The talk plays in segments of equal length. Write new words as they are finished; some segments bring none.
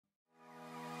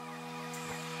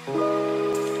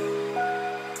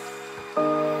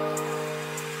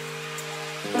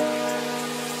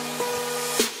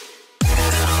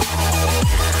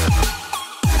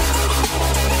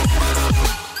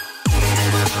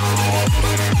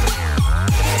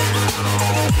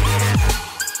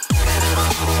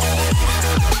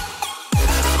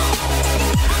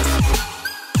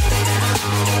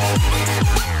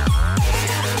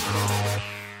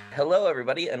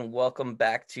everybody, and welcome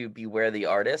back to Beware the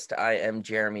Artist. I am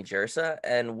Jeremy Jersa,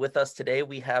 and with us today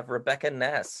we have Rebecca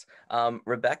Ness.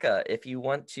 Rebecca, if you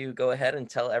want to go ahead and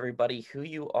tell everybody who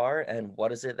you are and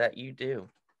what is it that you do.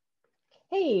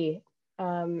 Hey,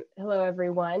 hello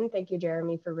everyone. Thank you,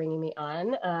 Jeremy, for bringing me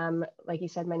on. Like you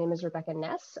said, my name is Rebecca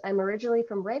Ness. I'm originally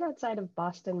from right outside of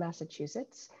Boston,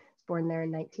 Massachusetts. I was born there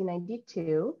in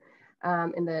 1992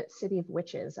 in the city of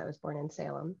witches. I was born in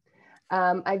Salem.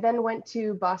 I then went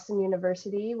to Boston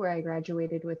University where I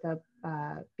graduated with a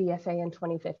BFA in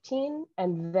 2015.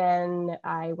 And then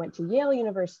I went to Yale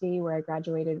University where I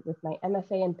graduated with my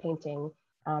MFA in painting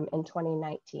in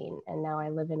 2019. And now I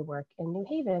live and work in New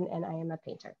Haven and I am a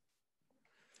painter.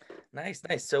 Nice.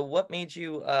 So what made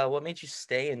you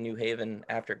stay in New Haven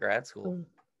after grad school?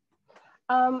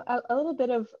 A little bit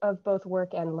of both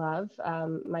work and love.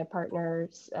 My partner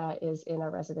is in a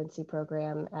residency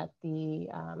program at the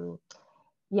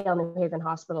Yale New Haven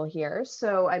Hospital here.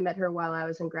 So I met her while I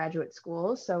was in graduate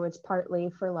school. So it's partly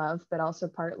for love, but also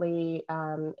partly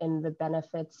in the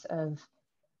benefits of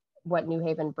what New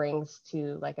Haven brings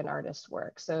to like an artist's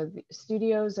work. So the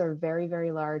studios are very,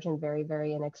 very large and very,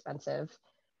 very inexpensive.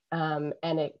 And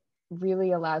it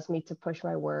really allows me to push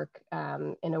my work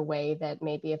in a way that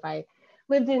maybe if I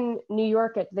lived in New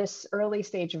York at this early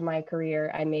stage of my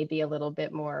career, I may be a little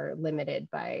bit more limited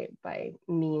by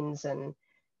means and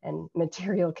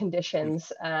material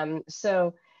conditions.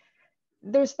 So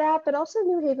there's that, but also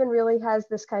New Haven really has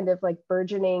this kind of like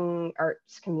burgeoning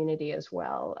arts community as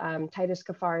well. Titus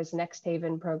Kafar's Next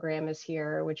Haven program is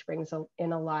here, which brings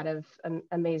in a lot of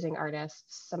amazing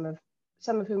artists, some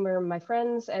of whom are my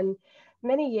friends, and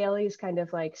many Yaleys kind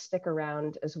of like stick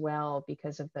around as well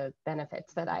because of the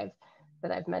benefits that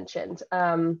I've mentioned.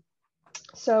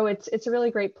 So it's a really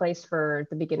great place for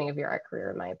the beginning of your art career,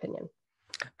 in my opinion.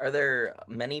 Are there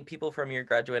many people from your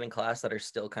graduating class that are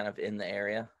still kind of in the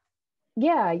area?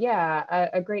 Yeah,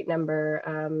 a great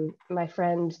number. My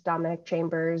friend Dominic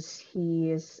Chambers,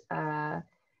 he's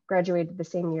graduated the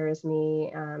same year as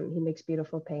me. He makes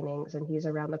beautiful paintings, and he's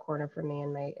around the corner from me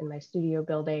in my studio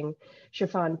building.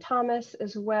 Chiffon Thomas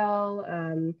as well.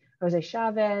 Jose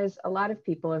Chavez. A lot of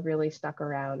people have really stuck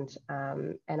around,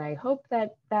 and I hope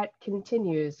that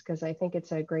continues because I think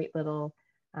it's a great little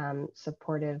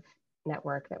supportive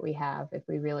network that we have. If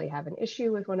we really have an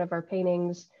issue with one of our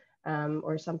paintings.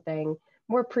 Or something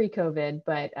more pre-COVID,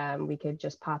 but we could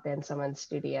just pop in someone's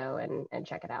studio and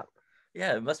check it out.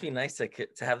 Yeah, it must be nice to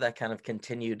have that kind of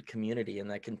continued community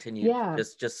and that continued Yeah.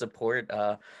 just support.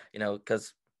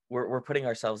 Because we're putting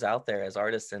ourselves out there as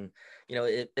artists, and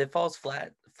it falls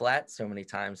flat so many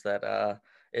times that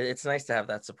it's nice to have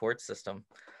that support system.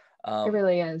 It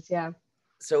really is, yeah.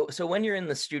 So when you're in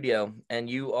the studio and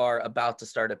you are about to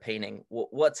start a painting,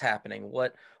 what's happening?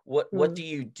 What do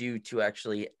you do to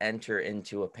actually enter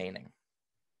into a painting?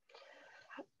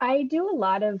 I do a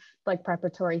lot of like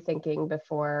preparatory thinking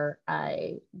before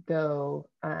I go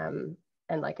and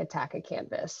like attack a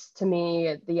canvas. To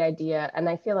me, the idea, and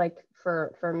I feel like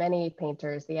for many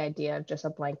painters, the idea of just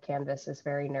a blank canvas is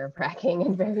very nerve-wracking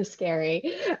and very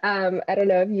scary. I don't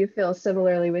know if you feel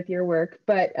similarly with your work,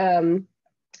 but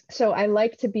so I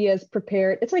like to be as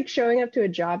prepared. It's like showing up to a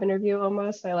job interview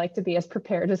almost. I like to be as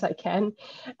prepared as I can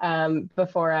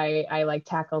before I like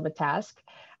tackle the task.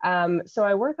 So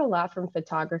I work a lot from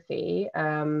photography.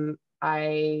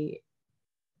 I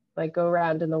like go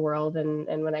around in the world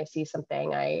and when I see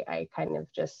something, I kind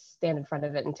of just stand in front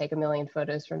of it and take a million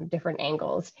photos from different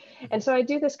angles. And so I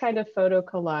do this kind of photo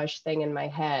collage thing in my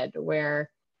head where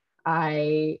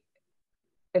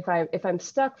if I'm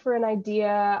stuck for an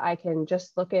idea, I can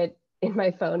just look at in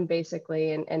my phone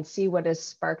basically and see what has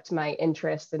sparked my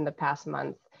interest in the past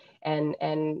month and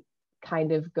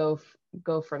kind of go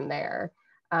from there.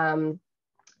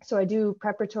 So I do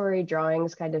preparatory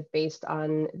drawings kind of based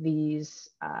on these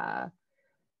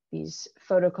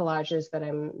photo collages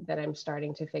that I'm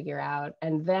starting to figure out.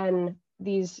 And then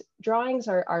these drawings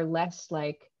are less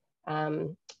like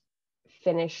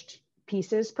finished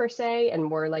pieces per se and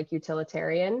more like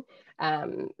utilitarian.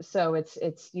 So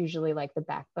it's usually like the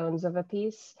backbones of a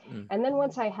piece. And then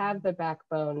once I have the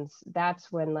backbones,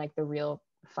 that's when like the real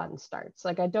fun starts.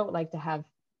 Like I don't like to have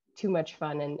too much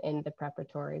fun in the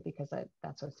preparatory because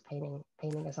that's what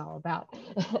painting is all about.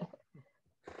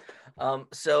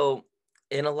 So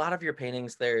in a lot of your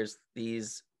paintings, there's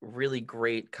these really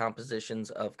great compositions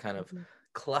of kind of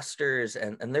clusters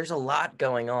and there's a lot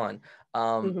going on.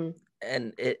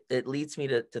 And it leads me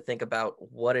to think about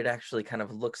what it actually kind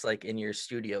of looks like in your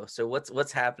studio. So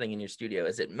what's happening in your studio?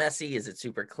 Is it messy? Is it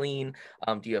super clean?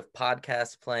 Do you have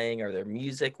podcasts playing? Are there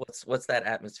music? What's that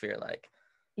atmosphere like?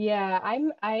 Yeah,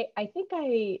 I think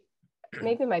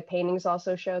maybe my paintings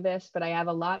also show this, but I have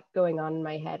a lot going on in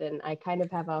my head, and I kind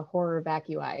of have a horror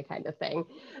vacui kind of thing.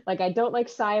 Like, I don't like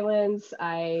silence.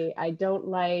 I don't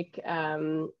like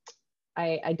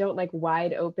I don't like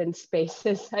wide open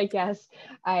spaces, I guess.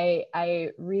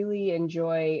 I really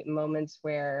enjoy moments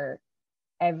where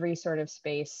every sort of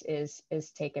space is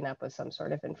taken up with some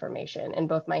sort of information in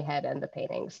both my head and the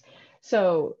paintings.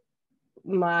 So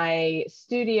my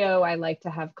studio, I like to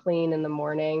have clean in the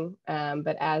morning,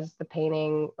 but as the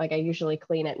painting, like I usually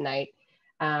clean at night,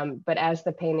 but as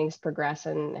the paintings progress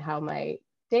and how my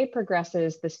day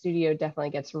progresses, the studio definitely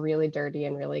gets really dirty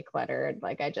and really cluttered.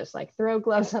 Like, I just like throw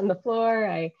gloves on the floor.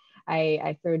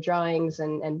 I throw drawings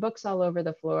and books all over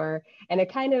the floor, and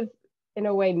it kind of, in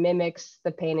a way, mimics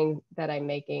the painting that I'm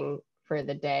making for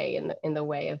the day in the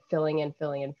way of filling in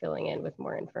with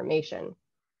more information.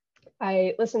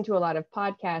 I listen to a lot of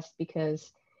podcasts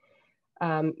because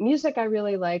music I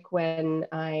really like when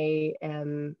I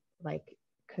am like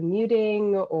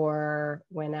commuting, or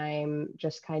when I'm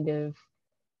just kind of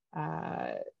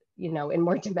in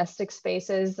more domestic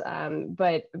spaces.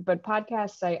 But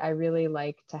podcasts, I really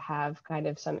like to have kind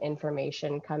of some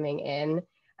information coming in,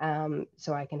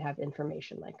 so I can have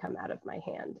information like come out of my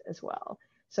hand as well.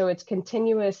 So it's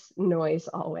continuous noise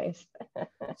always.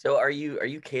 So are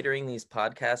you catering these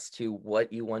podcasts to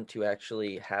what you want to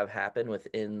actually have happen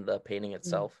within the painting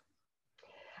itself?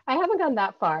 I haven't gone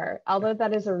that far, although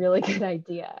that is a really good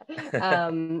idea.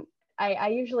 I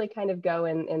usually kind of go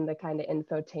in the kind of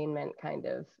infotainment kind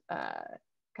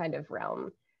of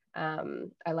realm.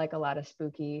 I like a lot of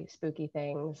spooky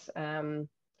things.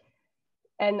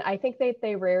 And I think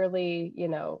they rarely,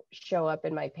 show up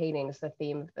in my paintings, the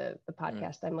theme of the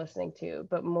podcast I'm listening to,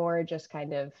 but more just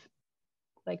kind of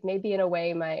like, maybe in a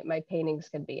way my paintings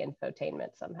can be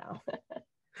infotainment somehow.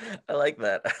 I like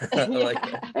that. I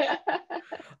like that.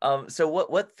 So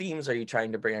what themes are you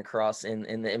trying to bring across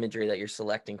in the imagery that you're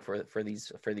selecting for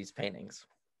these paintings?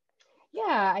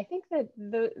 Yeah, I think that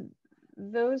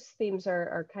those themes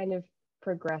are kind of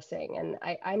progressing, and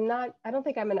I don't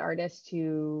think I'm an artist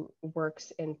who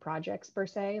works in projects per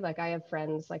se. Like, I have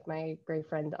friends, like my great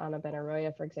friend Ana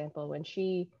Benaroya, for example. When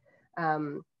she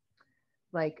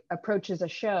like approaches a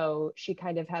show, she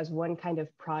kind of has one kind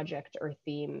of project or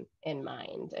theme in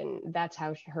mind, and that's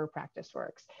how her practice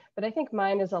works. But I think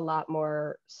mine is a lot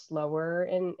more slower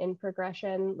in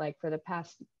progression. Like, for the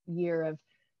past year of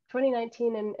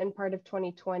 2019 and part of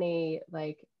 2020,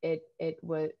 like it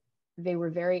was, they were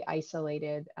very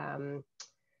isolated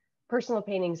personal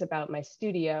paintings about my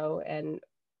studio, and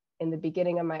in the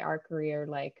beginning of my art career,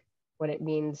 like what it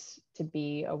means to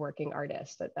be a working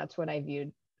artist. That's what I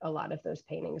viewed a lot of those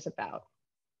paintings about.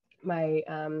 My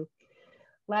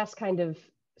last kind of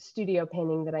studio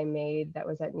painting that I made that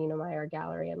was at Nina Meyer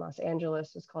Gallery in Los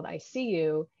Angeles was called I See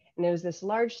You. And it was this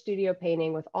large studio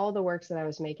painting with all the works that I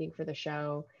was making for the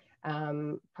show,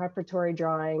 preparatory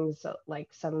drawings, like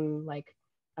some like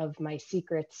of my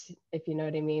secrets, if you know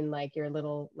what I mean, like your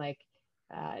little like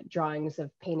drawings of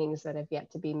paintings that have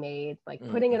yet to be made, like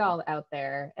putting it all out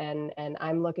there. And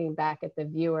I'm looking back at the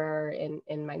viewer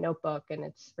in my notebook, and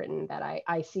it's written that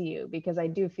I see you, because I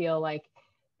do feel like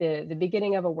the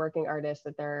beginning of a working artist,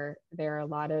 that there are a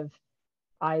lot of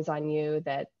eyes on you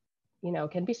that,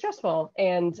 can be stressful,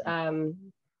 and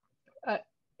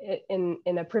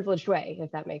in a privileged way,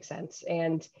 if that makes sense.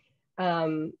 And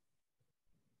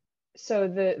so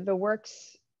the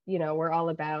works, were all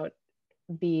about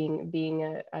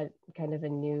being a kind of a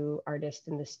new artist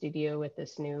in the studio with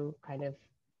this new kind of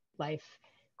life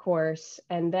course.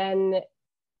 And then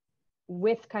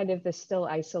with kind of the still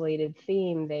isolated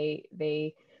theme,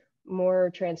 they more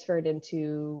transferred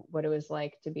into what it was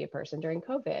like to be a person during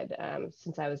COVID,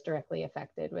 since I was directly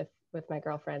affected with my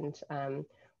girlfriend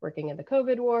working in the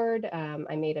COVID ward.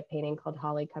 I made a painting called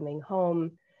Holly Coming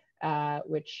Home,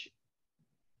 which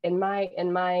in my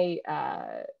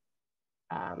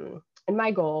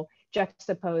goal,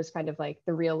 juxtapose kind of like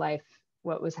the real life,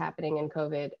 what was happening in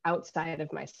COVID outside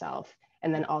of myself,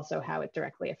 and then also how it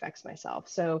directly affects myself.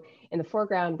 So in the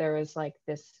foreground, there was like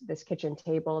this kitchen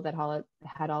table that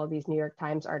had all of these New York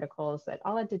Times articles that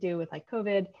all had to do with like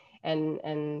COVID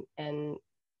and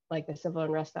like the civil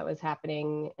unrest that was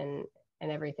happening and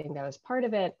everything that was part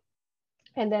of it.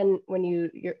 And then when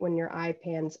your eye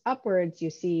pans upwards,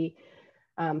 you see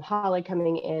Holly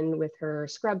coming in with her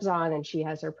scrubs on, and she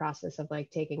has her process of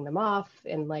like taking them off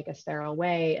in like a sterile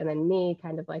way, and then me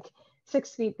kind of like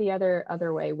 6 feet the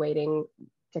other way, waiting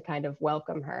to kind of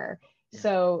welcome her. Yeah.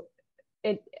 So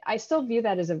I still view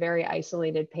that as a very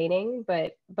isolated painting,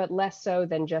 but less so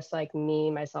than just like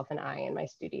me, myself, and I in my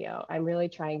studio. I'm really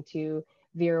trying to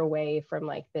veer away from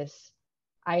like this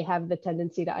I have the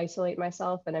tendency to isolate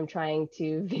myself, and I'm trying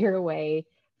to veer away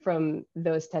from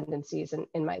those tendencies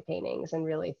in my paintings and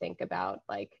really think about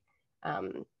like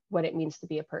what it means to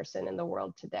be a person in the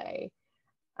world today.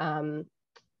 Um,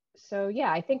 so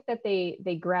yeah, I think that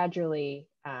they gradually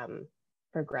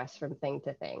progress from thing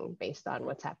to thing based on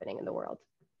what's happening in the world.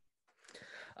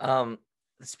 Um,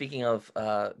 Speaking of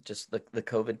just the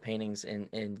COVID paintings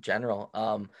in general,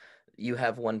 you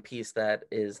have one piece that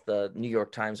is the New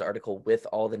York Times article with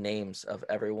all the names of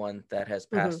everyone that has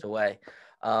Mm-hmm. passed away.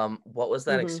 What was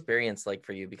that Mm-hmm. experience like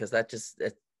for you? Because that just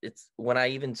it's when I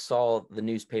even saw the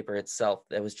newspaper itself,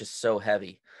 it was just so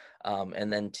heavy.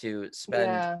 And then to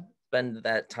Yeah. spend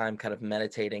that time kind of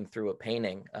meditating through a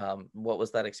painting, what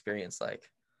was that experience like?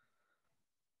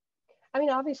 I mean,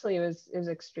 obviously it was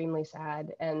extremely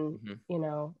sad, and Hmm. you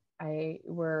know,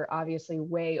 we're obviously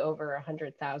way over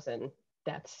 100,000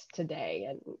 deaths today,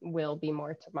 and will be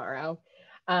more tomorrow.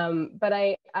 But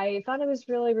I thought it was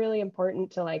really really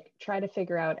important to like try to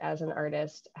figure out as an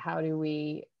artist, how do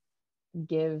we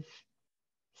give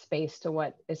space to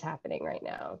what is happening right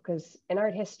now? Because in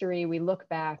art history, we look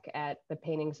back at the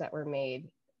paintings that were made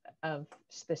of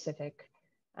specific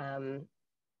um,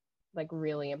 like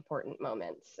really important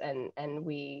moments, and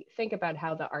we think about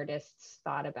how the artists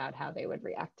thought about how they would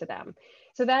react to them.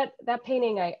 So that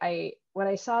painting, I when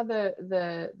I saw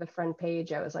the front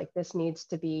page, I was like, this needs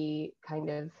to be kind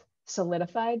of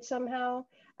solidified somehow,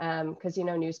 because you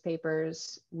know,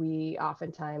 newspapers, we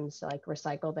oftentimes like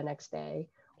recycle the next day,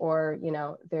 or you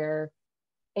know, they're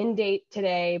in date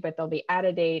today but they'll be out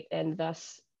of date and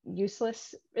thus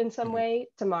useless in some Hmm. way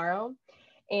tomorrow.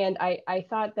 And I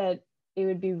thought that it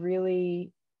would be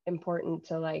really important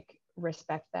to like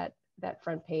respect that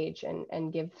front page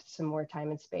and give some more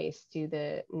time and space to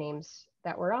the names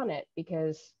that were on it,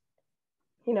 because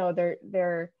you know,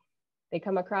 they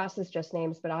come across as just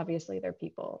names, but obviously they're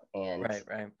people. And Right,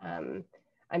 right. um,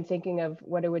 I'm thinking of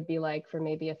what it would be like for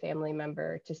maybe a family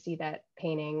member to see that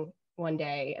painting one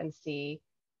day and see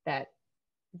that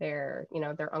their, you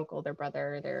know, their uncle, their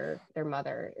brother, their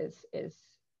mother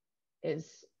is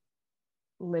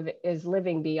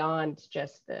living beyond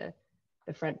just the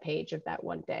front page of that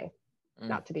one day, Mm.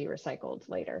 not to be recycled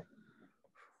later.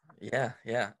 Yeah,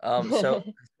 yeah.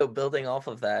 So building off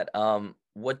of that,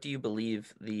 what do you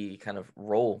believe the kind of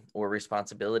role or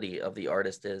responsibility of the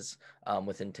artist is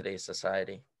within today's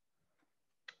society?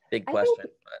 Big I think,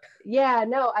 question. yeah,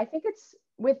 no, I think it's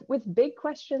with big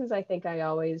questions. I think I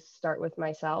always start with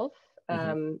myself,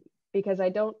 Hmm. because I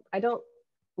don't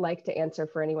like to answer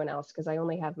for anyone else, because I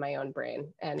only have my own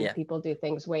brain, and Yeah. people do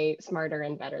things way smarter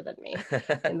and better than me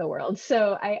in the world.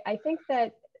 So I think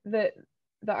that the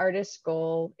the artist's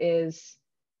goal is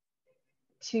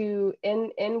to,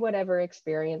 in whatever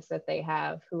experience that they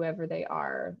have, whoever they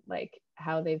are, like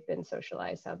how they've been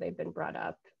socialized, how they've been brought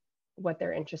up, what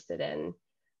they're interested in,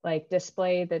 like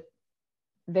display that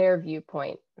their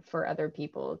viewpoint for other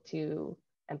people to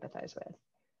empathize with.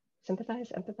 Sympathize,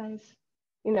 empathize,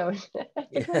 you know.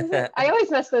 What is it? Yeah. I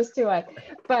always mess those two up.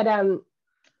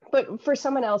 But for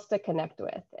someone else to connect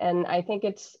with. And I think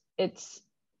it's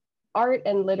art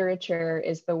and literature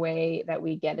is the way that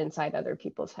we get inside other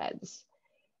people's heads.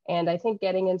 And I think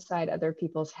getting inside other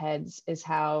people's heads is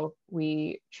how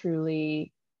we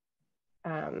truly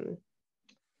um,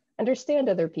 understand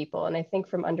other people. And I think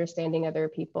from understanding other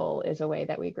people is a way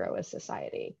that we grow as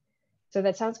society. So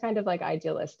that sounds kind of like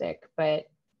idealistic, but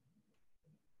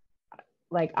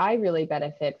like I really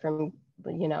benefit from,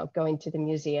 you know, going to the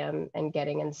museum and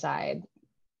getting inside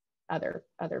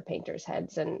other painters'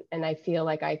 heads, and I feel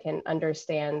like I can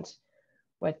understand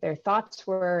what their thoughts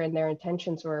were and their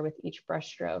intentions were with each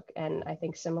brushstroke. And I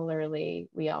think similarly,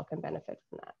 we all can benefit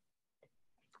from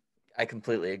I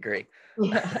completely agree.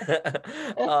 that.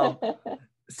 um,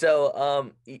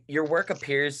 Yeah. your work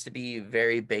appears to be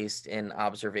very based in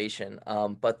observation,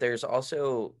 but there's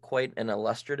also quite an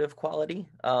illustrative quality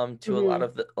to Hmm.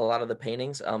 a lot of the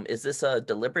paintings. Is this a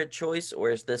deliberate choice, or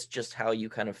is this just how you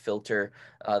kind of filter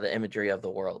the imagery of the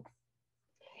world?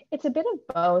 It's a bit of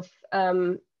both.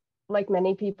 Like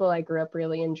many people, I grew up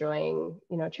really enjoying,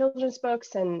 you know, children's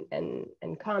books and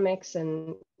comics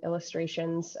and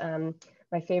illustrations.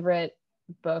 My favorite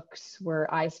books were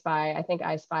I Spy. I think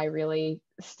I Spy really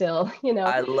still, you know.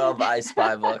 I love I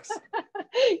Spy books.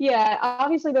 Yeah,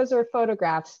 obviously those are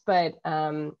photographs, but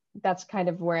that's kind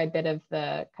of where a bit of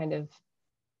the kind of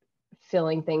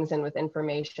filling things in with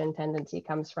information tendency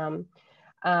comes from.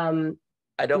 Um,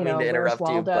 I don't you mean know, to Where's interrupt you,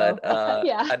 Waldo?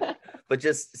 Yeah. but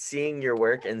just seeing your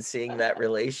work and seeing that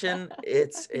relation,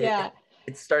 Yeah.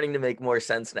 it's starting to make more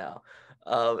sense now.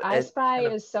 I And Spy kind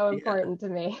of is so yeah. important to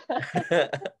me.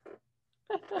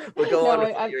 But go No, on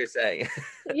with what you were saying.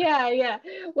 yeah.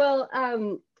 Well,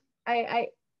 I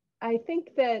I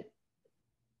think that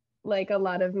like a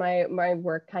lot of my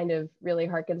work kind of really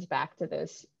harkens back to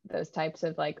those types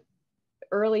of like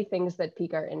early things that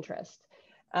pique our interest.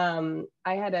 I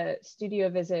had a studio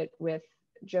visit with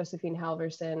Josephine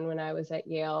Halverson when I was at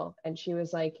Yale, and she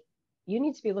was like, "You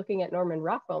need to be looking at Norman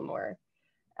Rockwell more."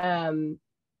 Um,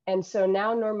 and so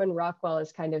now Norman Rockwell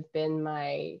has kind of been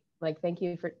my like, thank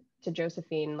you for to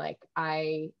Josephine. Like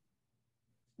I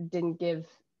didn't give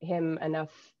him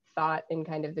enough thought in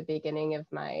kind of the beginning of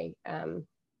my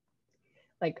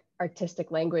like artistic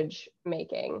language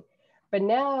making. But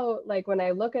now, like when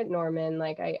I look at Norman,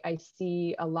 like I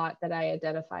see a lot that I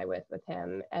identify with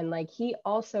him. And like he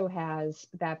also has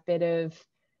that bit of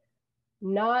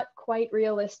not quite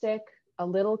realistic, a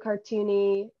little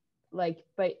cartoony, like,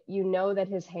 but you know that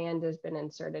his hand has been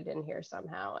inserted in here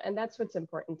somehow. And that's what's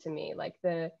important to me. Like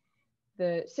the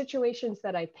situations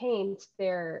that I paint,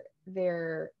 they're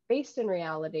based in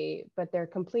reality, but they're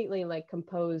completely like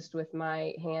composed with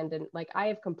my hand, and like I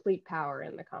have complete power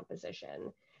in the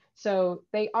composition. So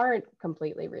they aren't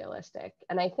completely realistic.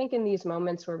 And I think in these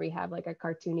moments where we have like a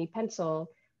cartoony pencil,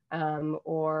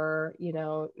 or you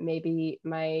know, maybe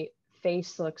my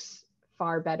face looks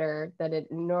far better than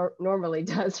it normally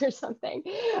does or something,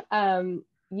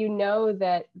 you know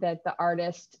that the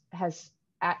artist has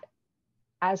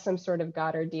as some sort of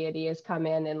god or deity has come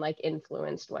in and like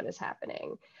influenced what is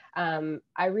happening.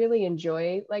 I really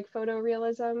enjoy like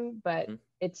photorealism, but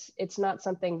it's not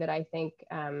something that I think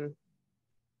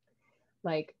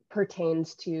like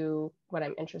pertains to what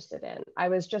I'm interested in. I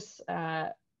was just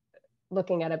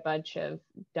looking at a bunch of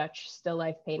Dutch still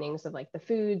life paintings of like the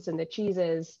foods and the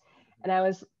cheeses, and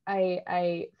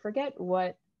I forget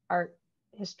what art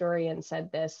historian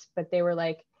said this, but they were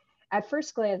like, at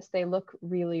first glance they look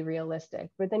really realistic,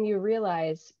 but then you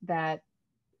realize that,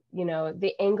 you know,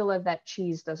 the angle of that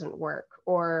cheese doesn't work,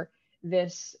 or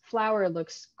this flower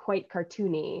looks quite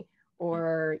cartoony,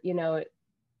 or you know,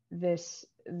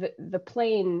 the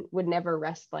plane would never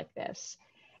rest like this.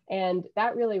 And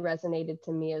that really resonated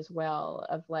to me as well,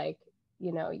 of like,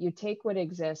 you know, you take what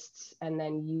exists and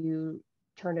then you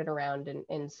turn it around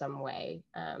in some way,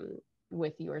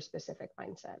 with your specific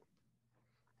mindset.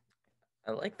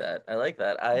 I like that. I like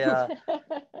that.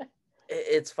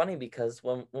 It's funny because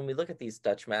when we look at these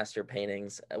Dutch master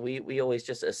paintings, we always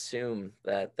just assume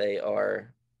that they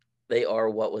are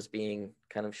what was being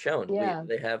kind of shown. Yeah.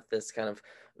 They have this kind of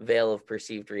veil of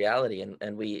perceived reality,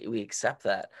 and we accept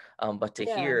that. But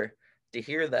Yeah. To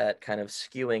hear that kind of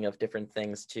skewing of different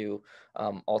things to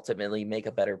ultimately make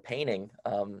a better painting,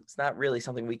 it's not really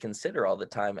something we consider all the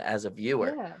time as a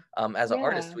viewer. Yeah. As an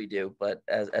artist, Yeah. we do, but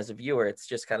as a viewer, it's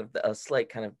just kind of a slight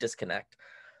kind of disconnect.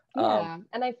 Yeah.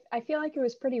 And I feel like it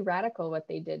was pretty radical what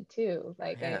they did too.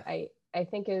 Like Yeah. I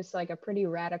think it was like a pretty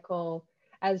radical,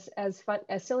 as fun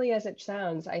as silly as it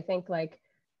sounds. I think like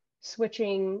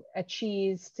switching a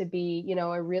cheese to be, you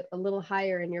know, a little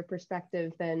higher in your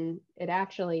perspective than it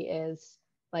actually is,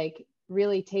 like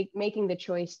really making the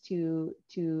choice to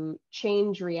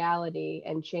change reality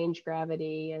and change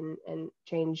gravity and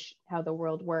change how the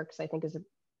world works, I think is a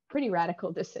pretty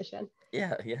radical decision.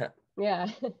 Yeah. Yeah. Yeah.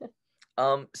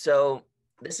 So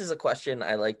this is a question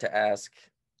I like to ask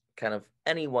kind of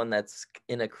anyone that's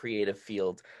in a creative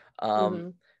field. Um, Mm-hmm.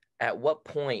 at what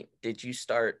point did you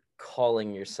start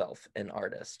calling yourself an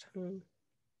artist? Mm-hmm.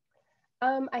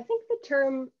 I think the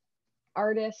term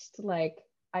artist, like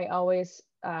I always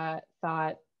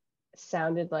thought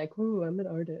sounded like, ooh, I'm an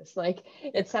artist. Like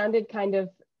Yeah. it sounded kind of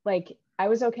like I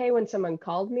was okay when someone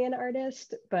called me an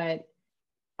artist, but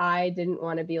I didn't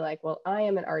want to be like, well, I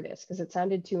am an artist, because it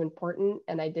sounded too important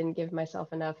and I didn't give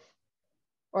myself enough,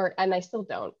 or and I still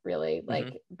don't really Hmm.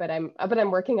 like, but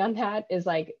I'm working on that, is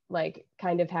like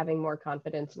kind of having more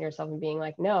confidence in yourself and being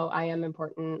like, no, I am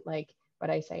important, like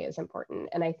what I say is important.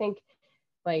 And I think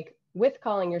like with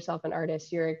calling yourself an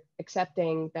artist, you're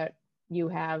accepting that you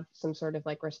have some sort of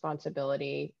like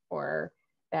responsibility, or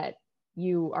that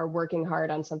you are working hard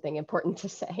on something important to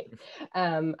say.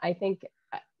 I think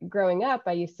growing up,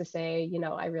 I used to say, you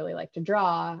know, I really like to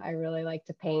draw, I really like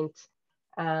to paint.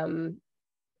 Um,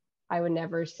 I would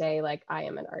never say like I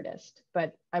am an artist,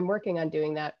 but I'm working on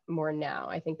doing that more now.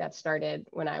 I think that started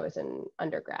when I was in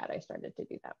undergrad. I started to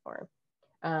do that more.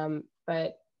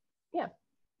 But yeah.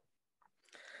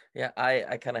 Yeah,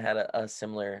 I kind of had a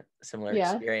similar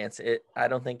Yeah. experience. I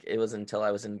don't think it was until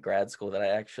I was in grad school that I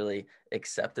actually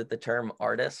accepted the term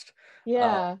artist. Uh,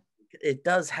 Yeah. it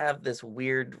does have this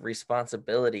weird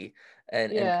responsibility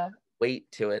and Yeah. weight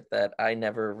to it that I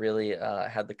never really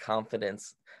had the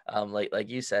confidence, like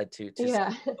you said, to say,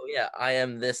 Yeah. oh yeah, I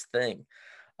am this thing.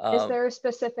 Is Um, there a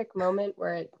specific moment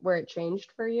where it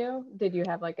changed for you? Did you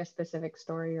have like a specific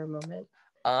story or moment?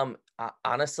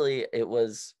 Honestly, it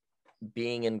was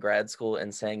being in grad school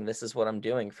and saying this is what I'm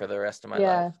doing for the rest of my life,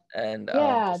 Yeah. and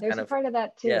Yeah, just there's kind a of, part of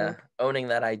that yeah, too. owning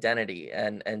that identity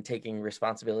and taking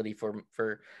responsibility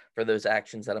for those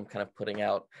actions that I'm kind of putting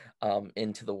out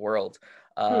into the world.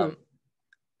 Hmm.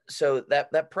 So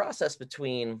that process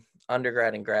between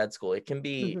undergrad and grad school, it can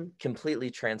be Hmm. completely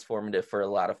transformative for a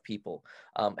lot of people.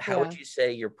 How would Yeah. you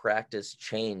say your practice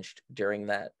changed during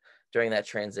that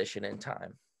transition in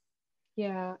time?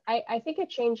 Yeah. I think it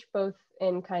changed both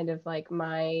in kind of like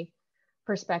my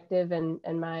perspective and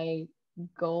my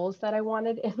goals that I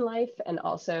wanted in life, and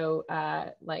also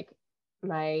like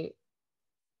my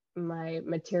my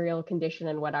material condition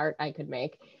and what art I could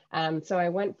make. So I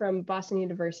went from Boston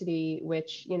University,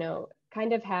 which, you know,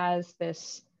 kind of has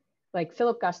this, like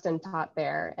Philip Guston taught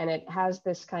there, and it has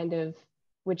this kind of,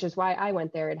 which is why I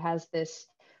went there, it has this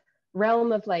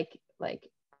realm of like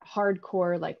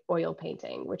hardcore like oil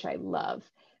painting, which I love.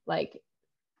 Like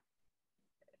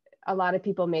a lot of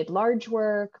people made large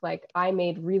work. Like I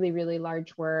made really, really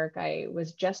large work. I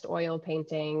was just oil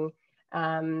painting.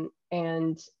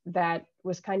 And that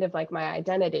was kind of like my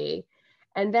identity.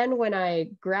 And then when I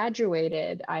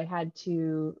graduated, I had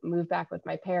to move back with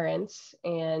my parents,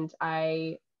 and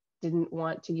I didn't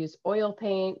want to use oil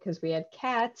paint because we had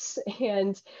cats.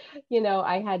 And, you know,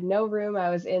 I had no room. I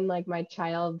was in like my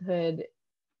childhood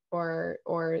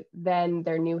or then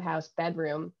their new house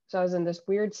bedroom. So I was in this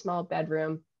weird small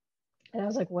bedroom, and I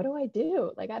was like, what do I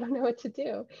do? Like, I don't know what to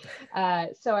do.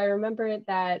 So I remember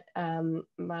that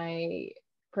my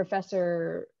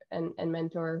professor and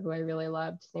mentor, who I really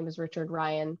loved, his name was Richard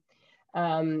Ryan.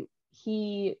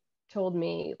 He told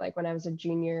me, like, when I was a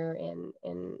junior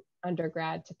in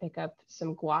undergrad, to pick up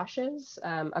some gouaches,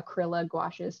 acrylic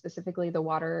gouaches, specifically the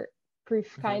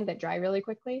waterproof Mhm. kind that dry really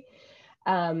quickly.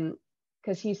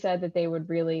 Because he said that they would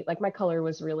really, like, my color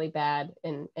was really bad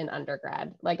in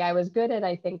undergrad. Like I was good at,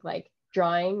 I think, like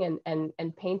drawing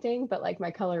and painting, but like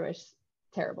my color was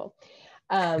terrible.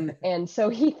 And so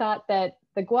he thought that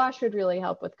the gouache would really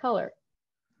help with color.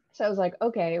 So I was like,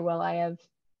 okay, well, I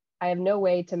have no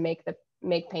way to make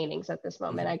paintings at this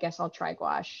moment. Mhm. I guess I'll try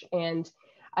gouache. And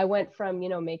I went from, you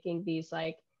know, making these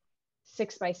like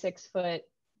 6 by 6 foot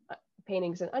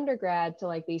paintings in undergrad to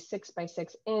like these 6 by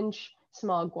 6 inch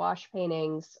small gouache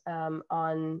paintings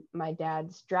on my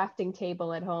dad's drafting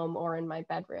table at home or in my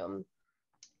bedroom.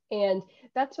 And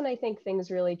that's when I think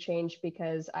things really changed,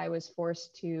 because I was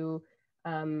forced to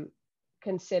um,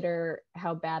 consider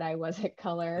how bad I was at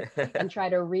color and try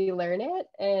to relearn it,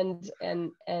 and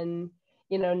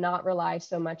you know, not rely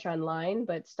so much on line,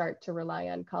 but start to rely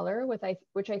on color,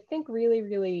 which I think really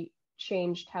really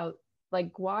changed how,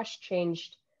 like, gouache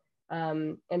changed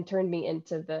and turned me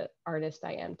into the artist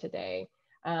I am today.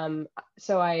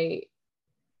 So I,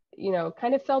 you know,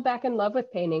 kind of fell back in love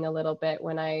with painting a little bit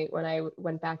when I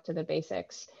went back to the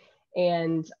basics.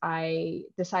 And I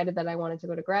decided that I wanted to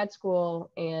go to grad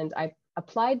school, and I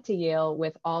applied to Yale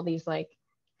with all these like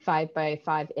 5 by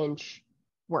 5 inch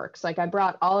works. Like I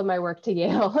brought all of my work to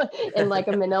Yale in like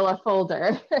a manila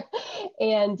folder.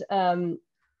 And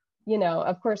you know,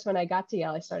 of course, when I got to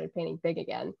Yale, I started painting big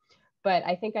again. But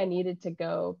I think I needed to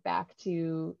go back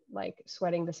to like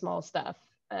sweating the small stuff,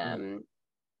 Mhm.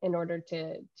 in order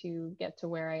to get to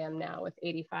where I am now with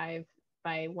 85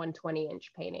 by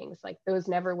 120-inch paintings. Like those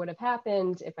never would have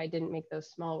happened if I didn't make those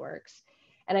small works.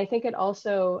 And I think it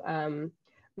also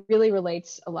really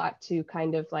relates a lot to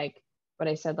kind of like what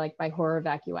I said, like my horror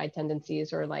vacui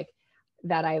tendencies, or like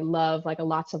that I love like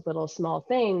lots of little small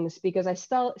things, because I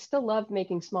still love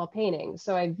making small paintings.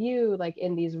 So I view like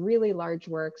in these really large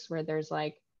works where there's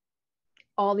like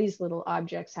all these little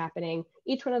objects happening.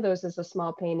 Each one of those is a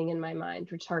small painting in my mind,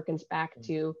 which harkens back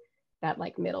to that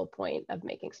like middle point of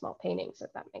making small paintings,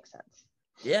 if that makes sense.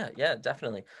 Yeah, yeah,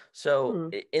 definitely. So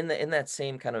Hmm. in that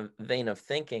same kind of vein of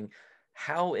thinking,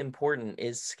 how important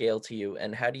is scale to you,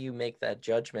 and how do you make that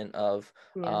judgment of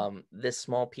Yeah. this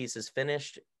small piece is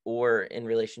finished, or in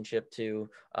relationship to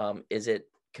is it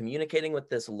communicating with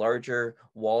this larger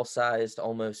wall-sized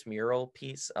almost mural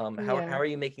piece? How Yeah. are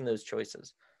you making those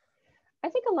choices? I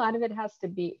think a lot of it has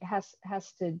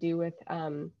to do with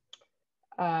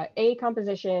a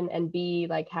composition, and b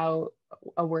like how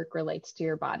a work relates to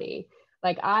your body.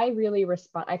 Like I really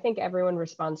respond, I think everyone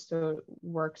responds to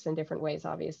works in different ways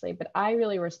obviously, but I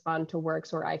really respond to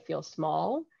works where I feel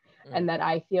small, Mm, and that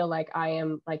I feel like I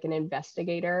am like an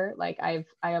investigator. Like I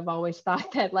have always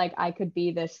thought that like I could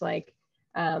be this like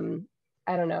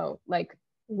I don't know, like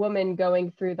woman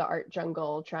going through the art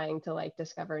jungle trying to like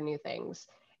discover new things.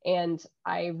 And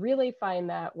I really find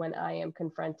that when I am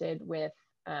confronted with,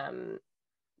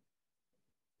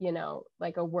 you know,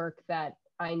 like a work that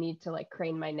I need to like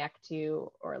crane my neck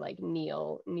to, or like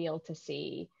kneel to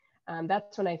see,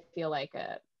 that's when I feel like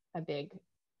a big,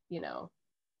 you know,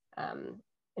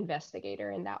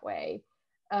 investigator in that way.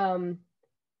 Um,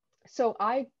 so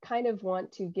I kind of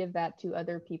want to give that to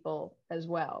other people as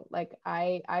well. Like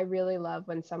I really love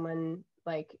when someone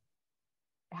like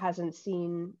hasn't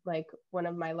seen like one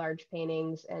of my large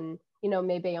paintings, and you know,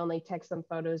 maybe I only text them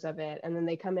photos of it, and then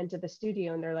they come into the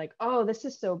studio and they're like, oh, this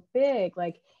is so big,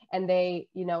 like, and they,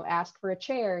 you know, ask for a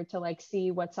chair to like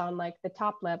see what's on like the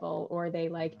top level, or they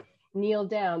like kneel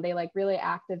down, they like really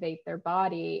activate their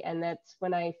body. And that's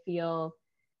when I feel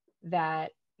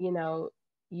that, you know,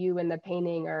 you and the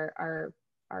painting are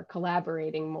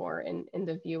collaborating more in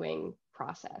the viewing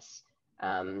process.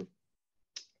 And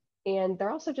they're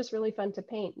also just really fun to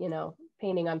paint. You know,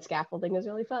 painting on scaffolding is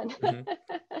really fun.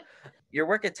 Mm-hmm. Your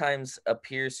work at times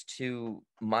appears to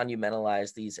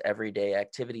monumentalize these everyday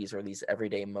activities or these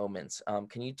everyday moments.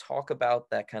 Can you talk about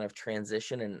that kind of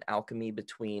transition and alchemy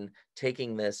between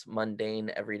taking this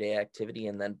mundane everyday activity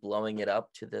and then blowing it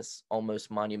up to this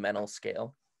almost monumental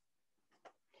scale?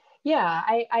 Yeah,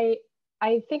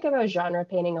 I think about genre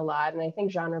painting a lot, and I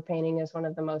think genre painting is one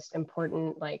of the most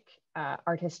important like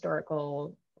art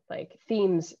historical like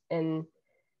themes in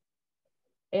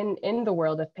the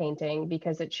world of painting,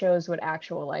 because it shows what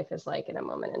actual life is like in a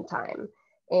moment in time.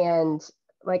 And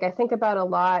like I think about a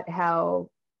lot how,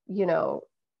 you know,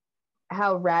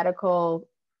 how radical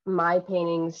my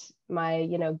paintings, my,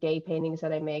 you know, gay paintings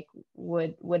that I make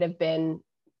would have been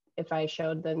if I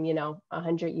showed them, you know,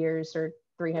 100 years or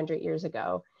 300 years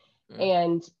ago.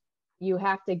 And you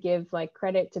have to give like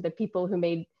credit to the people who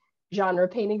made genre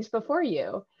paintings before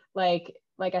you. Like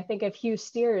I think of Hugh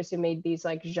Steers, who made these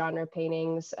like genre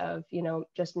paintings of, you know,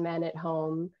 just men at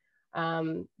home,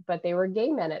 but they were gay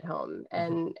men at home.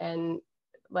 And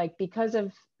like because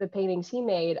of the paintings he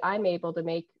made, I'm able to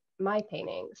make my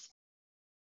paintings.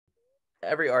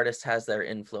 Every artist has their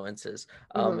influences,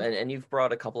 Mm-hmm. and you've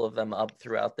brought a couple of them up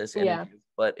throughout this Yeah. interview,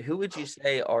 but who would you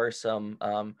say are some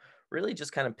really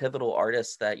just kind of pivotal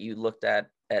artists that you looked at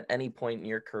any point in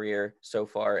your career so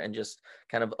far and just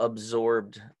kind of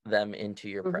absorbed them into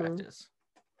your Mm-hmm. practice?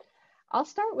 I'll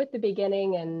start with the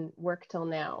beginning and work till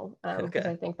now, because Okay.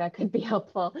 I think that could be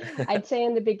helpful. I'd say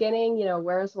in the beginning, you know,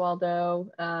 Where's Waldo,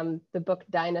 the book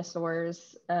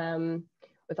Dinosaurs,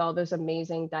 with all those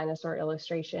amazing dinosaur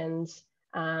illustrations,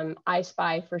 I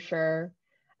Spy for sure.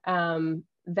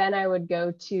 Then I would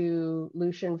go to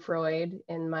Lucian Freud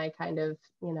in my kind of,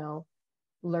 you know,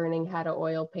 learning how to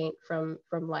oil paint from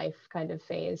life kind of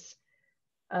phase.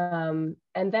 And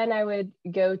then I would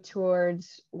go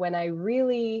towards when I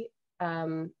really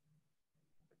um,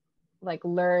 like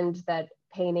learned that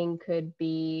painting could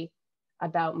be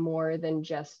about more than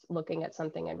just looking at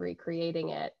something and recreating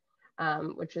it,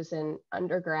 which was in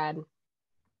undergrad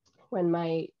when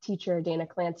my teacher, Dana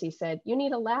Clancy, said, you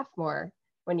need to laugh more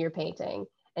when you're painting.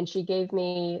 And she gave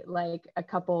me like a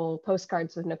couple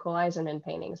postcards with Nicole Eisenman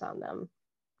paintings on them.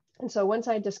 And so once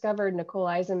I discovered Nicole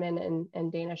Eisenman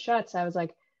and Dana Schutz, I was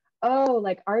like, oh,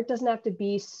 like art doesn't have to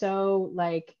be so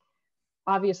like,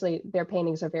 obviously their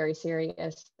paintings are very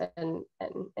serious and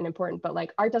important, but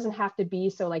like art doesn't have to be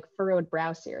so like furrowed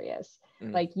brow serious.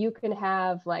 Like you can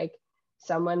have like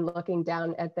someone looking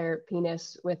down at their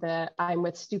penis with a I'm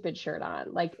with stupid shirt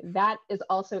on. Like that is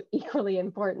also equally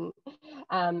important.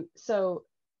 So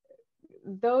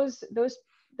those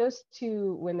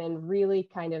two women really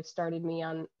kind of started me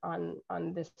on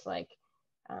this like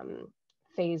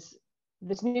phase,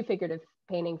 this new figurative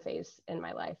painting phase in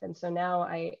my life. And so now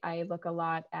I look a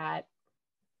lot at,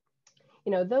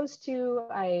 you know, those two.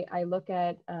 I look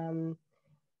at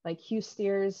like Hugh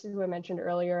Steers, who I mentioned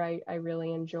earlier. I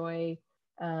really enjoy.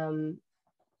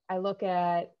 I look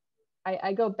at,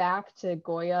 I go back to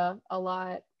Goya a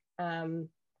lot.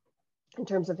 In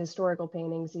terms of historical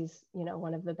paintings, he's, you know,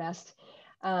 one of the best.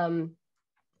 And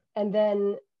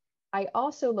then I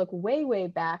also look way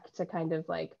back to kind of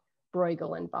like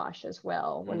Bruegel and Bosch as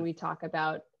well, when we talk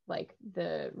about like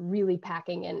the really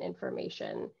packing in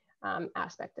information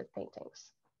aspect of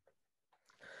paintings.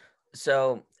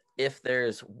 So if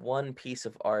there's one piece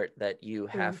of art that you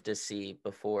have to see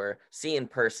in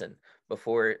person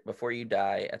before you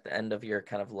die at the end of your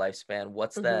kind of lifespan,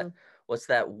 what's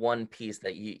that one piece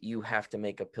that you have to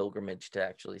make a pilgrimage to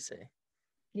actually see?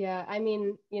 Yeah, I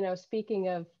mean, you know, speaking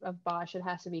of Bosch, it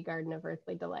has to be Garden of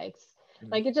Earthly Delights.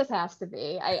 Like it just has to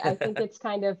be. I think it's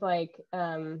kind of like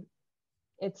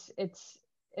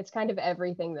it's kind of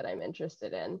everything that I'm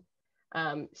interested in,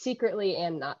 secretly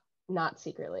and not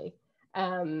secretly.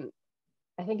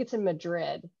 I think it's in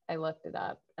Madrid. I looked it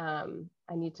up.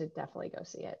 I need to definitely go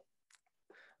see it.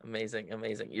 Amazing,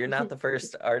 amazing. You're not the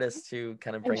first artist to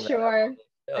kind of bring I'm that sure. up.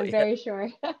 Oh, I'm very sure.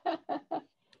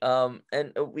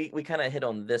 And we kind of hit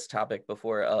on this topic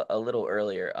before a little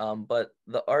earlier, but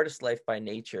the artist life by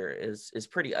nature is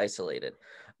pretty isolated.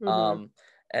 Mm-hmm.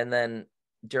 And then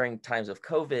during times of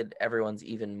COVID, everyone's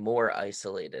even more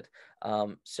isolated.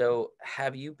 So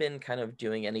have you been kind of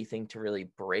doing anything to really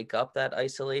break up that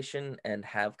isolation and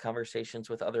have conversations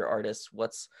with other artists?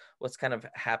 What's kind of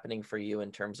happening for you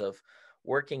in terms of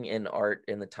working in art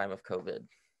in the time of COVID?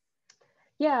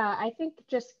 Yeah, I think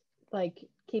just like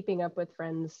keeping up with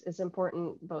friends is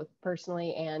important, both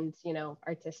personally and,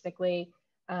 artistically.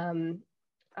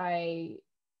 I,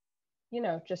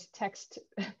 just text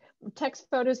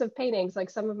photos of paintings. Like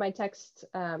some of my text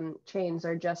chains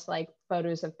are just like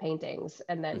photos of paintings,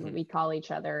 and then Mm-hmm. we call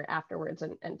each other afterwards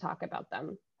and talk about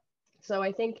them. So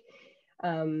I think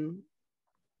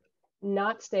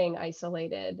not staying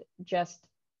isolated, just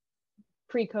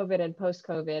pre-COVID and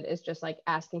post-COVID, is just like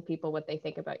asking people what they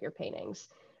think about your paintings.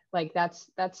 Like that's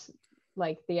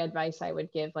like the advice I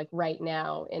would give like right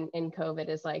now in COVID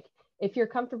is like, if you're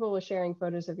comfortable with sharing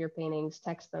photos of your paintings,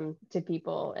 text them to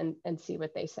people and see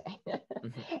what they say.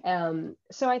 Mm-hmm.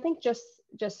 So I think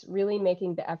just really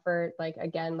making the effort. Like,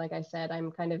 again, like I said,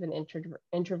 I'm kind of an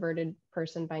introverted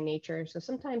person by nature. So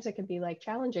sometimes it can be like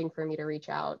challenging for me to reach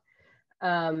out,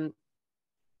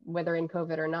 whether in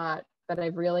COVID or not. But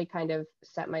I've really kind of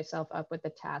set myself up with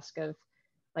the task of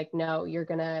like, no, you're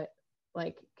gonna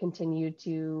like continue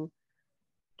to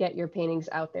get your paintings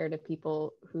out there to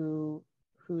people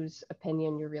whose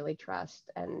opinion you really trust,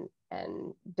 and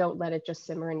don't let it just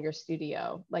simmer in your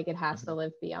studio. Like it has to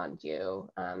live beyond you,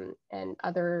 and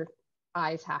other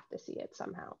eyes have to see it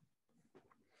somehow.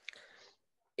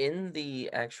 In the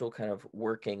actual kind of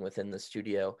working within the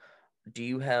studio, do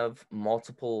you have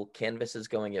multiple canvases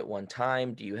going at one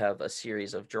time? Do you have a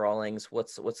series of drawings?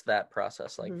 What's that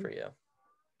process like Mm-hmm. for you?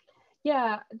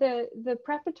 Yeah, the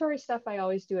preparatory stuff I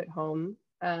always do at home.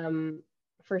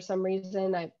 For some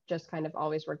reason, I've just kind of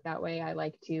always worked that way. I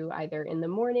like to either in the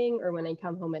morning or when I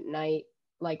come home at night,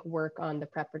 like work on the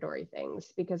preparatory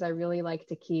things, because I really like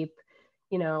to keep,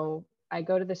 I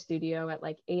go to the studio at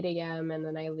like 8 a.m. and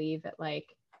then I leave at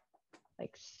like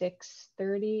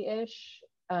 6:30-ish,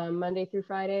 Monday through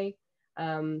Friday.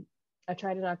 I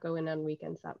try to not go in on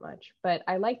weekends that much, but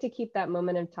I like to keep that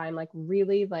moment of time like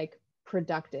really like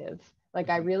productive. Like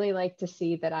I really like to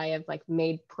see that I have like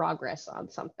made progress on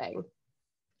something.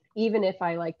 Even if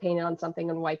I like painted on something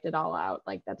and wiped it all out,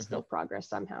 like that's still progress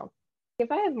somehow. If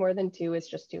I have more than two, it's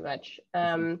just too much.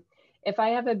 If I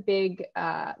have a big,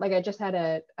 like I just had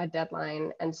a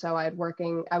deadline, and so I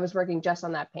was working just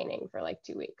on that painting for like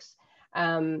 2 weeks.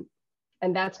 And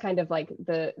that's kind of like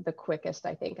the quickest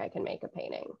I think I can make a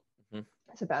painting.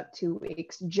 It's about 2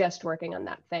 weeks just working on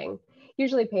that thing.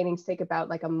 Usually paintings take about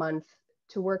like a month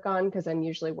to work on, because I'm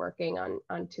usually working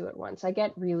on two at once. I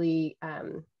get really,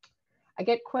 I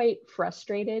get quite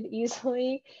frustrated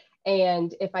easily.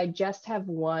 And if I just have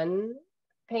one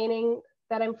painting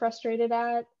that I'm frustrated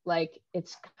at, like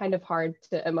it's kind of hard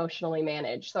to emotionally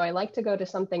manage. So I like to go to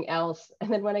something else.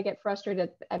 And then when I get frustrated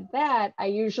at that, I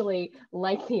usually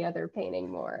like the other painting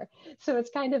more. So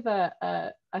it's kind of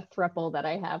a throuple that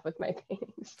I have with my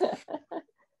paintings.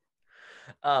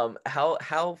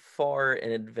 How far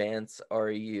in advance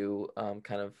are you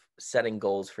kind of setting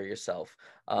goals for yourself?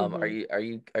 Are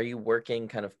you working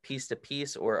kind of piece to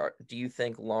piece, or do you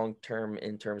think long term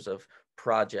in terms of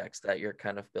projects that you're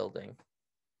kind of building?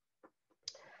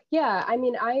 Yeah, I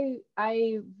mean,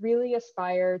 I really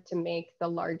aspire to make the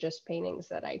largest paintings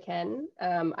that I can.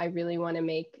 I really want to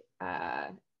make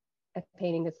a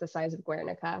painting that's the size of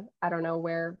Guernica. I don't know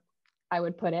where I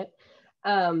would put it.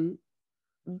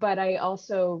 But I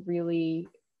also really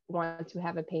want to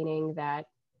have a painting that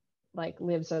like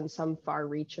lives on some far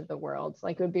reach of the world.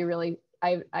 Like it would be really,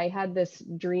 I had this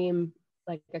dream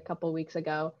like a couple weeks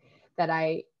ago that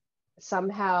I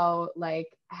somehow like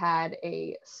had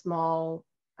a small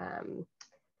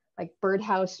like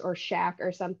birdhouse or shack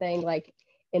or something like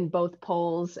in both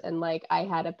poles, and like I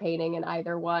had a painting in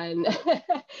either one.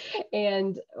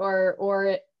 And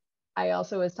or I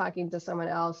also was talking to someone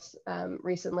else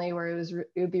recently where it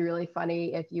would be really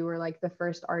funny if you were like the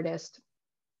first artist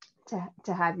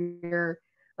to have your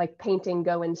like painting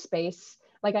go in space.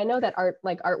 Like I know that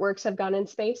artworks have gone in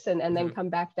space and then come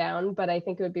back down, but I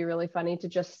think it would be really funny to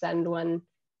just send one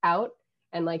out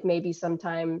and like maybe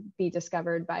sometime be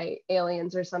discovered by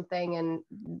aliens or something,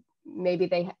 and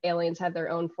maybe aliens have their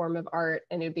own form of art,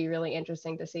 and it'd be really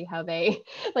interesting to see how they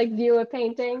like view a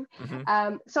painting.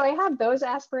 So I have those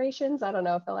aspirations. I don't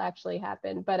know if they'll actually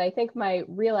happen, but I think my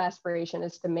real aspiration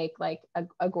is to make like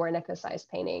a Guernica sized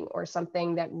painting or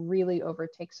something that really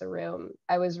overtakes a room.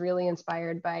 I was really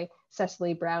inspired by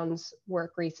Cecily Brown's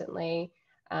work recently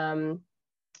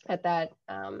at that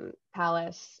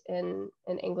palace in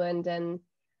England, and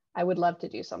I would love to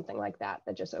do something like that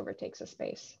just overtakes a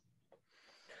space.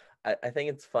 I think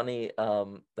it's funny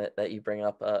that you bring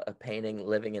up a painting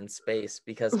living in space,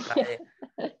 because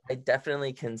I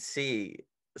definitely can see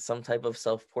some type of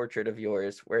self-portrait of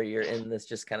yours where you're in this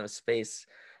just kind of space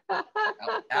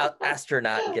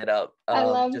astronaut get up, I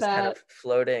love just that. kind of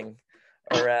floating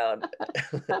around,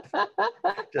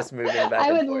 just moving back I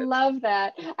and would forth. love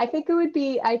that. I think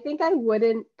I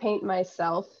wouldn't paint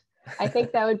myself. I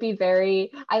think that would be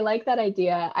I like that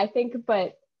idea. I think,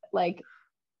 but like,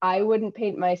 I wouldn't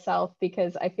paint myself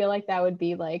because I feel like that would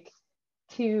be like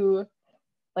too,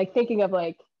 like thinking of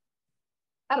like,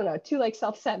 I don't know, too like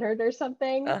self-centered or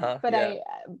something. But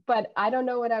Yeah. I don't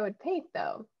know what I would paint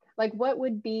though. Like, what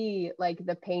would be like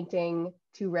the painting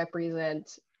to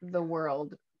represent the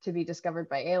world to be discovered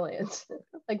by aliens?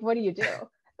 Like, what do you do?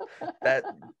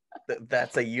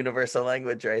 That's a universal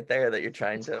language right there that you're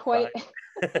trying to find.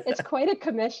 It's quite a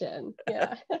commission.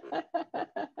 Yeah.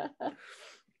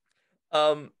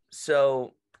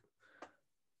 So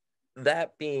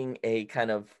that being a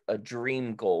kind of a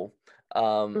dream goal,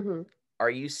 are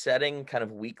you setting kind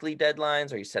of weekly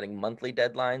deadlines? Are you setting monthly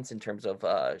deadlines in terms of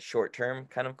short-term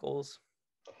kind of goals?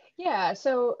 Yeah.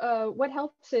 So what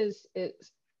helps is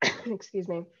excuse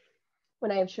me,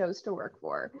 when I have shows to work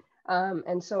for.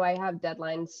 And so I have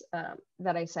deadlines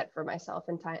that I set for myself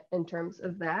in terms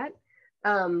of that.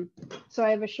 So I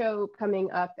have a show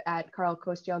coming up at Carl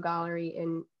Kostiel Gallery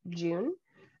in June.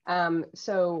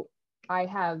 So I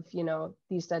have,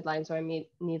 these deadlines. So I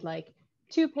need like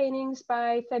 2 paintings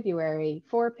by February,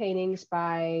 4 paintings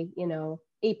by,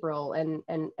 April,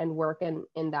 and work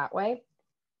in that way.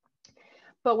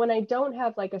 But when I don't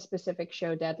have like a specific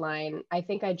show deadline, I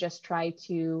think I just try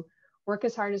to work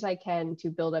as hard as I can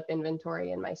to build up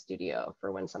inventory in my studio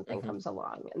for when something comes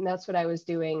along. And that's what I was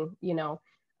doing,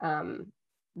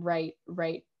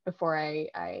 right before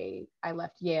I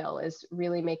left Yale, is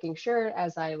really making sure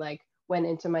as I like went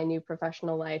into my new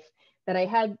professional life that I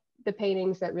had the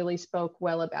paintings that really spoke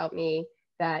well about me,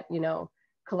 that,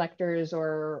 collectors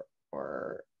or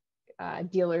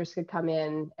dealers could come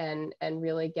in and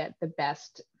really get the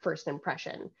best first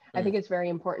impression. I think it's very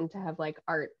important to have like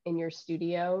art in your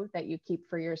studio that you keep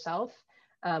for yourself,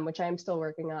 which I'm still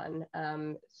working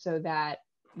on, so that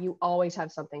you always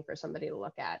have something for somebody to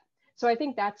look at. So I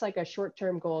think that's like a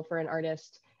short-term goal for an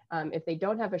artist. If they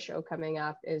don't have a show coming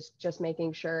up, is just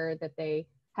making sure that they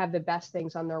have the best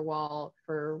things on their wall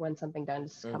for when something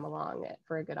does come along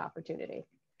for a good opportunity.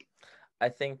 I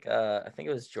think it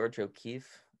was George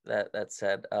O'Keeffe that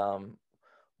said,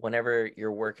 whenever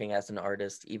you're working as an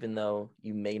artist, even though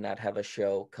you may not have a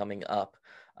show coming up,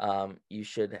 you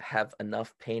should have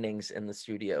enough paintings in the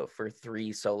studio for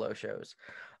 3 solo shows.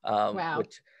 Wow.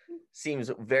 Which seems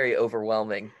very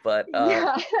overwhelming, but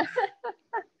yeah.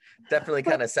 definitely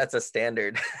kind of sets a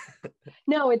standard.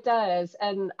 No, it does.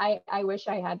 And I wish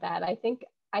I had that. I think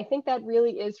that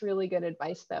really is really good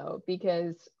advice though,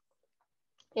 because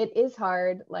it is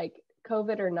hard, like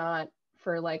COVID or not,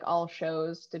 for like all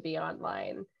shows to be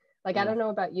online. Like, I don't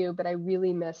know about you, but I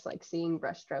really miss like seeing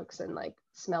brushstrokes and like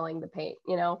smelling the paint,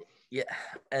 Yeah.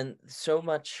 And so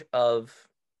much of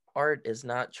art is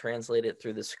not translated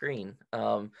through the screen.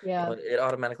 It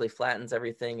automatically flattens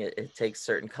everything. It takes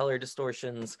certain color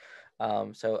distortions.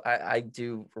 So I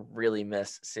do really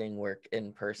miss seeing work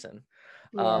in person.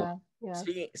 Yeah.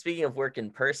 Speaking of work in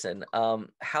person,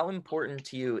 how important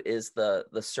to you is the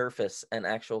surface and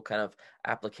actual kind of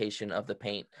application of the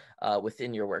paint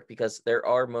within your work? Because there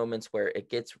are moments where it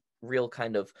gets real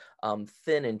kind of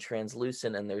thin and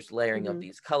translucent, and there's layering of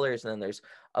these colors, and then there's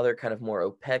other kind of more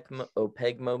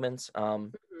opaque moments.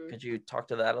 Could you talk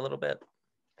to that a little bit?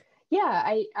 Yeah,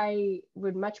 I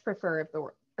would much prefer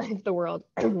if the world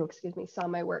excuse me, saw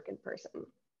my work in person,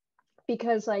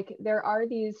 because like there are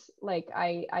these, like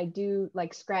I do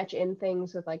like scratch in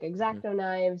things with like X-Acto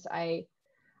knives. I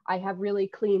have really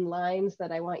clean lines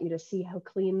that I want you to see how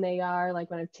clean they are, like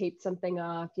when I've taped something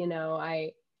off.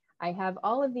 I have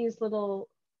all of these little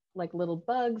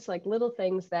bugs, like little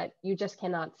things that you just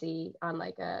cannot see on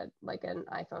like an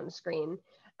iPhone screen.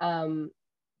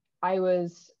 I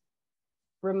was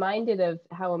reminded of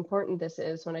how important this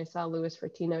is when I saw Louis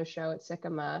Fertino's show at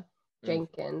Sycama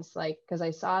Jenkins, like, because I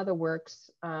saw the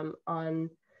works on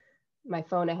my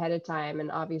phone ahead of time.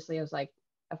 And obviously I was like,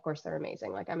 of course they're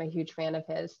amazing. Like I'm a huge fan of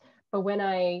his. But when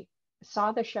I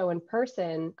saw the show in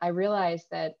person, I realized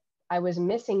that I was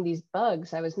missing these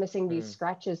bugs. I was missing these Mm,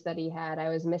 scratches that he had. I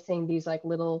was missing these like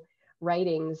little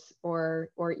writings, or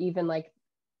even like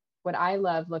what I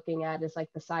love looking at is like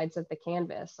the sides of the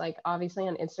canvas. Like obviously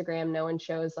on Instagram, no one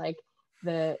shows like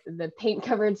the paint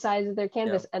covered sides of their yeah.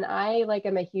 canvas. And I like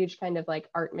am a huge kind of like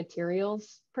art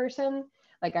materials person.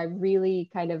 Like I really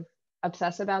kind of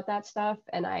obsess about that stuff.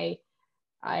 And I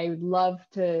love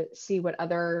to see what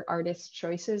other artists'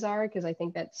 choices are because I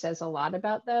think that says a lot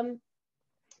about them.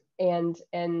 And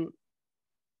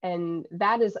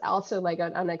that is also like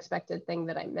an unexpected thing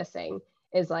that I'm missing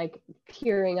is like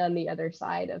peering on the other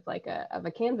side of like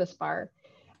a canvas bar.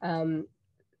 Um,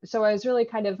 so I was really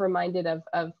kind of reminded of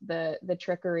the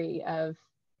trickery of,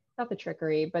 not the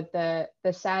trickery, but the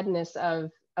sadness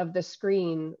of the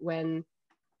screen when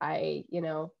I,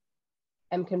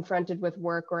 am confronted with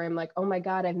work where I'm like, oh my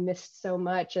God, I've missed so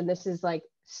much. And this is like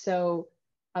so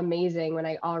amazing when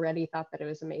I already thought that it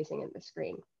was amazing in the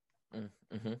screen.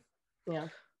 Mm-hmm. Yeah.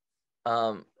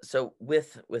 So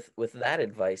with that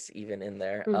advice even in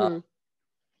there, Mm-hmm.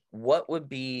 what would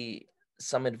be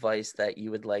some advice that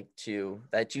you would like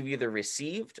that you've either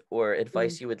received or Mm.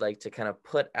 advice you would like to kind of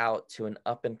put out to an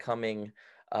up and coming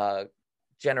uh,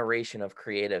 generation of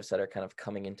creatives that are kind of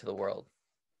coming into the world?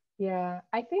 Yeah,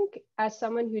 I think as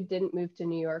someone who didn't move to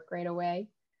New York right away,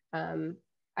 um,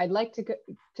 I'd like to go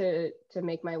to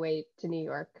make my way to New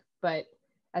York, but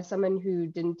as someone who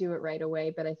didn't do it right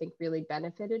away, but I think really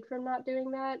benefited from not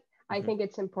doing that, I Hmm. think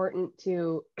it's important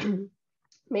to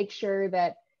make sure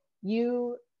that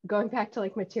you, going back to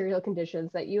like material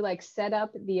conditions, that you like set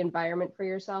up the environment for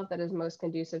yourself that is most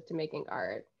conducive to making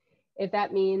art. If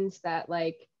that means that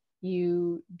like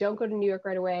you don't go to New York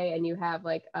right away and you have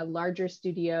like a larger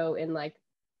studio in like,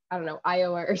 I don't know,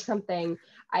 Iowa or something,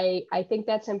 I think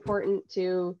that's important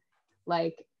to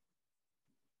like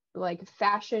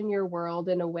fashion your world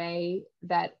in a way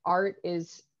that art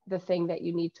is the thing that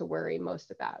you need to worry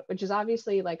most about, which is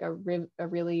obviously like a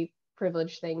really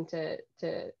privileged thing to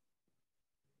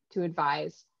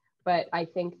advise. But I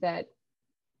think that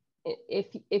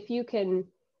if you can,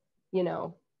 you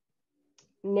know,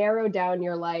 narrow down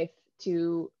your life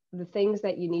to the things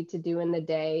that you need to do in the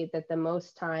day, that the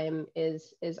most time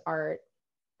is art,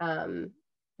 um,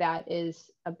 that is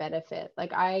a benefit.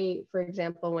 Like I, for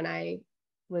example, when I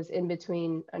was in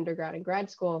between undergrad and grad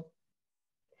school,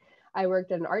 I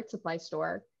worked at an art supply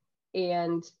store,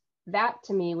 and that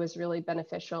to me was really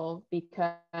beneficial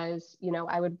because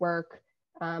I would work.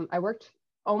 I worked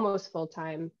almost full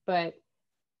time, but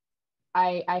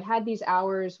I had these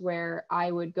hours where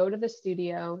I would go to the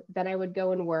studio, then I would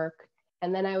go and work,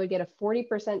 and then I would get a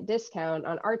 40% discount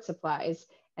on art supplies,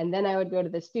 and then I would go to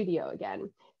the studio again.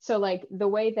 So like the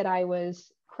way that I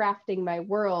was crafting my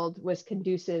world was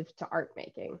conducive to art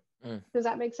making. Mm. Does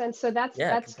that make sense? So that's Yeah,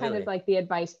 that's kind of completely. like the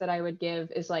advice that I would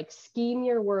give is like scheme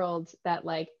your world that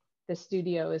like the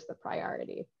studio is the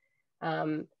priority.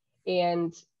 Um,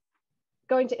 and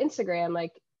going to Instagram,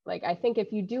 like I think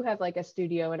if you do have like a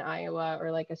studio in Iowa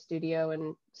or like a studio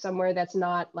in somewhere that's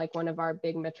not like one of our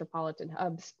big metropolitan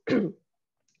hubs,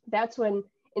 that's when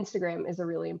Instagram is a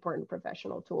really important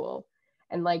professional tool.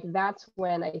 And like that's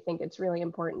when I think it's really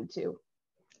important to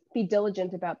be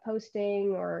diligent about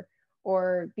posting,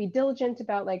 or be diligent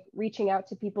about like reaching out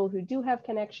to people who do have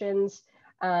connections,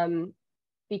 um,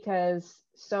 because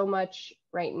so much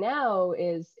right now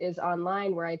is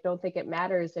online, where I don't think it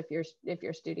matters if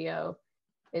your studio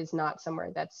is not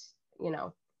somewhere that's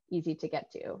easy to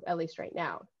get to, at least right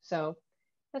now. So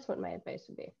that's what my advice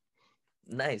would be.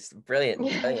 Nice, brilliant,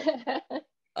 brilliant.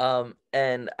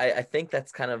 And I think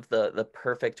that's kind of the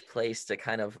perfect place to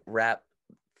kind of wrap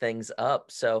things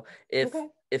up. So Okay.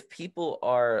 if people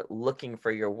are looking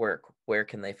for your work, where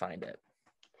can they find it?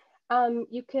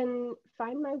 You can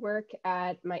find my work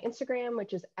at my Instagram,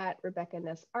 which is at Rebecca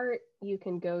Ness Art. You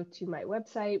can go to my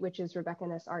website, which is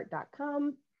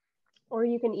RebeccaNessArt.com, or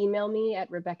you can email me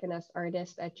at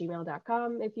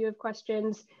RebeccaNessArtist@gmail.com if you have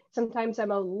questions. Sometimes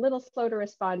I'm a little slow to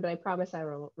respond, but I promise I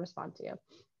will respond to you.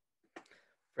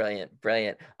 Brilliant,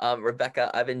 brilliant.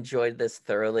 Rebecca, I've enjoyed this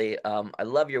thoroughly. I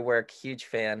love your work, huge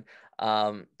fan.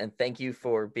 And thank you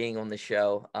for being on the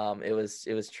show. It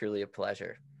was truly a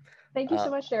pleasure. Thank you Uh, so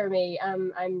much, Jeremy.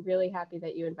 I'm really happy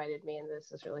that you invited me, and this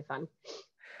was really fun.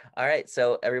 all right,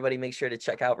 so everybody make sure to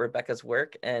check out Rebecca's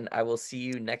work, and I will see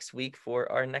you next week for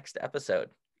our next episode.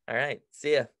 All right,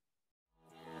 see ya.